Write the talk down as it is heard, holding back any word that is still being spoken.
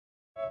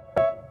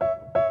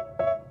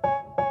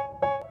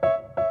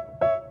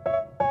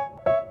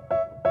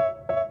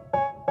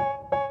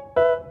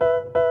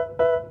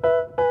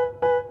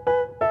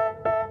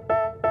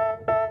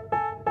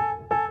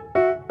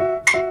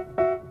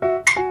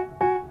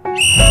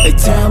They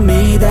tell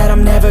me that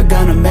I'm never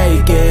gonna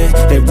make it.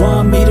 They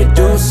want me to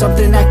do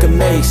something that could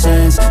make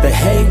sense. They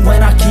hate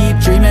when I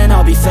keep dreaming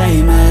I'll be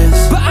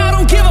famous, but I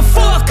don't give a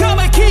fuck,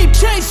 I'ma keep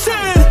chasing.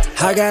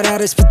 I got all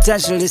this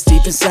potential that's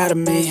deep inside of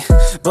me,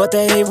 but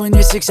they hate when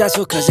you're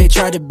successful cause they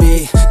try to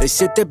be. They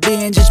sit there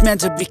being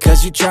judgmental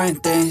because you're trying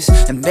things,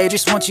 and they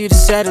just want you to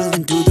settle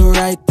and do the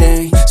right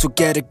thing. So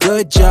get a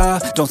good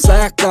job, don't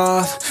slack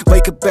off.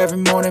 Wake up every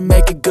morning,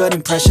 make a good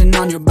impression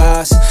on your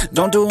boss.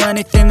 Don't do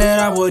anything that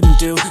I wouldn't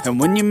do, and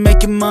when you're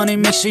making money,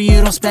 make sure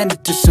you don't spend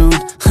it too soon.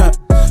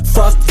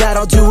 Fuck that,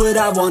 I'll do what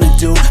I wanna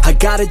do. I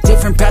got a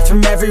different path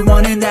from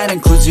everyone, and that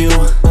includes you.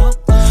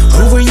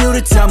 Who are you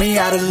to tell me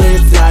how to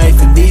live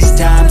life? In these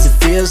times it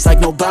feels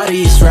like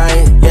nobody's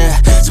right, yeah.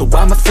 So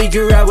I'ma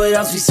figure out what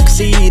else we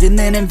succeed, and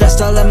then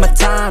invest all of my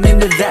time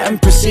into that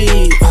and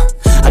proceed.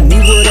 I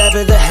need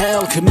whatever the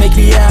hell could make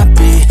me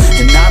happy,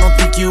 and I don't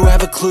think you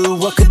have a clue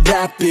what could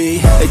that be.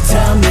 They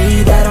tell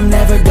me that I'm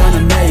never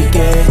gonna make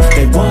it.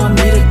 They want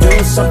me to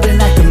do something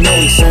that could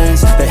make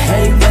sense. They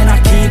hate when I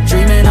keep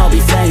dreaming I'll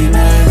be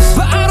famous,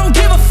 but I don't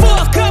give a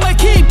fuck, I'ma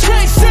keep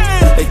chasing.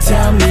 They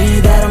tell me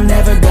that I'm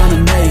never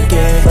gonna make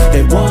it.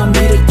 They want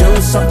me to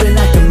do something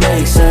that can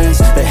make sense.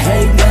 They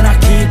hate when I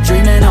keep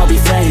dreaming I'll be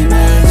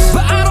famous,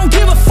 but I don't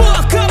give a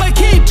fuck, I'ma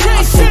keep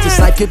chasing. I think this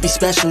life could be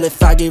special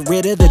if I get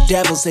rid of the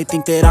devils. They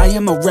think that I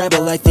am a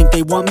rebel, I think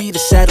they want me to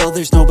settle.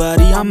 There's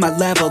nobody on my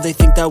level. They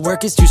think that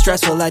work is too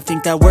stressful, I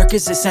think that work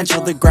is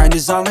essential. The grind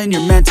is all in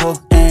your mental,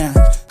 and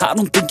I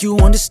don't think you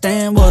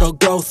understand what I'll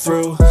go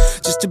through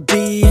just to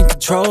be in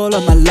control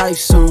of my life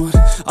soon.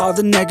 All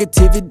the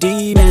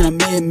negativity, man,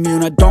 I'm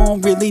immune. I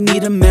don't really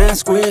need a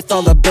mask with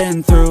all I've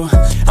been through.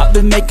 I've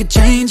been making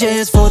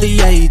changes for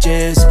the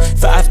ages.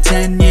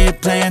 5-10 year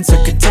plans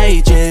are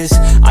contagious.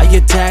 I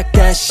attack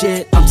that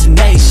shit, I'm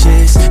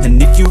tenacious.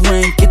 And if you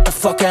ain't, get the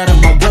fuck out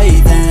of my way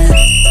then.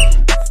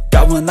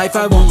 Got one life,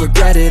 I won't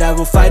regret it. I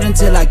will fight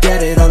until I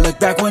get it. I'll look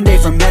back one day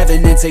from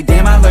heaven and say,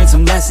 damn, I learned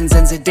some lessons.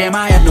 And say, damn,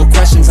 I had no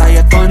questions. I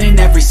had fun in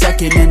every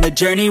second, and the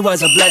journey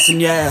was a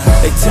blessing, yeah.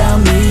 They tell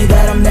me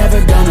that I'm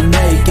never gonna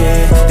make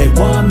it. They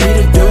want me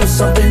to do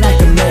something that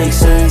can make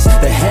sense.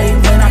 They hate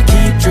when I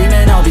keep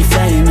dreaming I'll be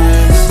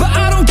famous, but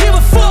I don't give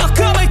a fuck,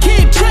 I'ma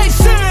keep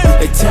chasing.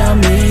 They tell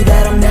me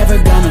that I'm never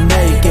gonna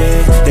make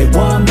it. They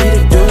want me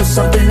to do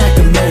something that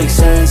can make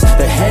sense.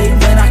 They hate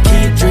when I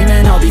keep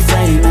dreaming I'll be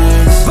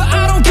famous, but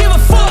I don't give a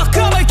fuck,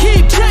 I'ma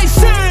keep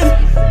chasing.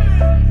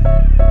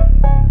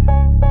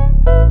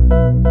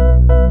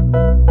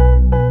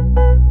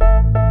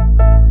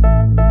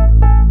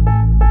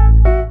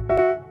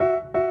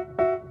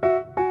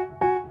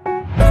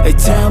 They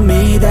tell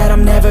me that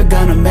I'm never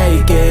gonna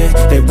make it.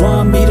 They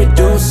want me to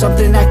do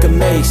something that can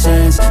make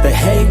sense. They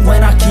hate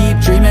when I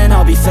keep dreaming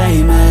I'll be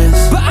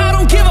famous, but I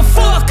don't give a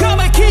fuck,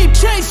 I'ma keep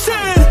chasing.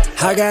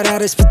 I got all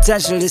this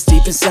potential that's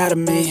deep inside of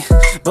me,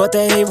 but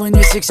they hate when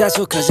you're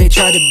successful cause they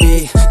try to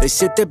be. They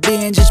sit there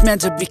being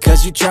judgmental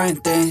because you're trying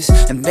things,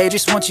 and they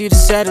just want you to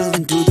settle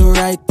and do the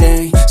right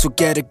thing. So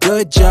get a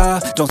good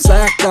job, don't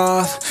slack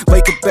off.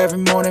 Wake up every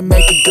morning,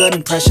 make a good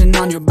impression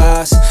on your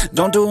boss.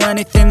 Don't do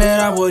anything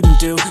that I wouldn't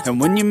do, and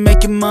when you're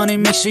making money,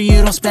 make sure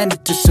you don't spend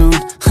it too soon.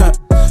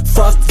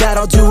 Fuck that,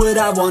 I'll do what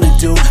I wanna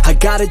do. I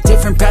got a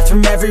different path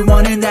from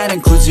everyone, and that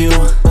includes you.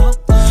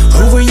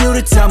 Who are you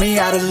to tell me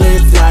how to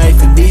live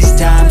life? In these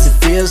times it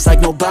feels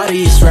like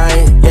nobody's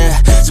right, yeah.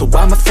 So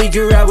I'ma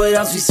figure out what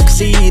else we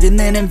succeed, and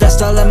then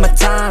invest all of my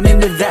time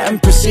into that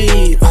and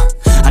proceed.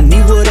 I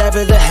need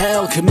whatever the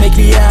hell could make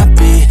me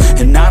happy,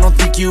 and I don't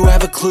think you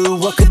have a clue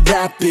what could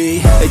that be.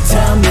 They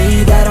tell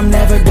me that I'm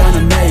never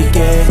gonna make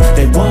it.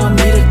 They want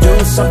me to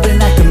do something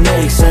that can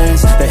make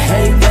sense. They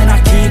hate when I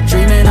keep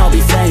dreaming I'll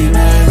be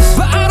famous,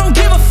 but I don't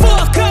give a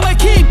fuck, I'ma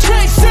keep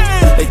chasing.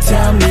 They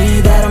tell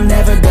me that I'm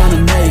never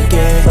gonna make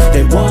it.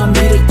 They want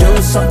me to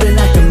do something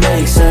that can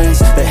make sense.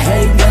 They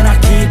hate when I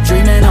keep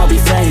dreaming I'll be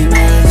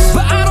famous,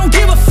 but I don't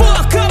give a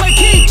fuck, I'ma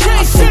keep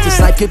chasing. I think this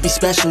life could be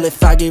special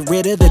if I get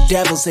rid of the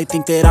devils. They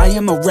think that I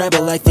am a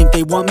rebel, I think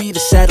they want me to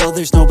settle.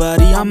 There's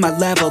nobody on my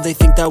level. They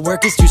think that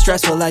work is too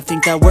stressful, I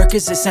think that work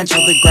is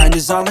essential. The grind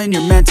is all in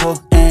your mental,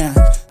 and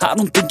I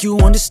don't think you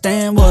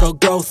understand what I'll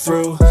go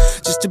through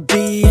just to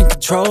be in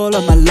control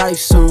of my life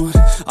soon.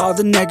 All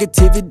the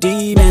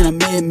negativity, man,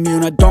 I'm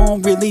immune. I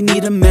don't really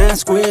need a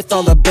mask with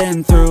all I've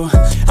been through.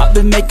 I've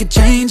been making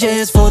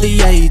changes for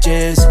the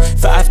ages.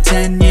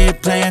 5-10 year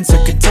plans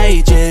are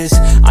contagious.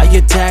 I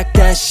attack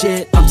that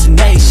shit, I'm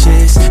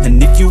tenacious.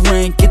 And if you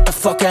ain't, get the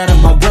fuck out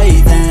of my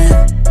way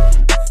then.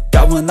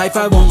 Got one life,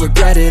 I won't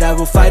regret it. I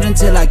will fight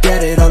until I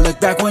get it. I'll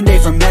look back one day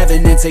from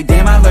heaven and say,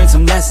 damn, I learned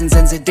some lessons.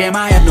 And say, damn,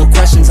 I had no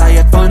questions. I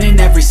had fun in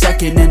every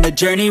second, and the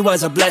journey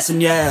was a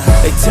blessing, yeah.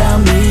 They tell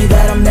me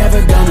that I'm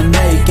never gonna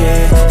make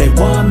it. They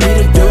want me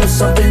to do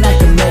something that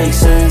can make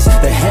sense.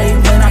 They hate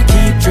when I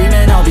keep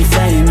dreaming I'll be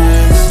famous,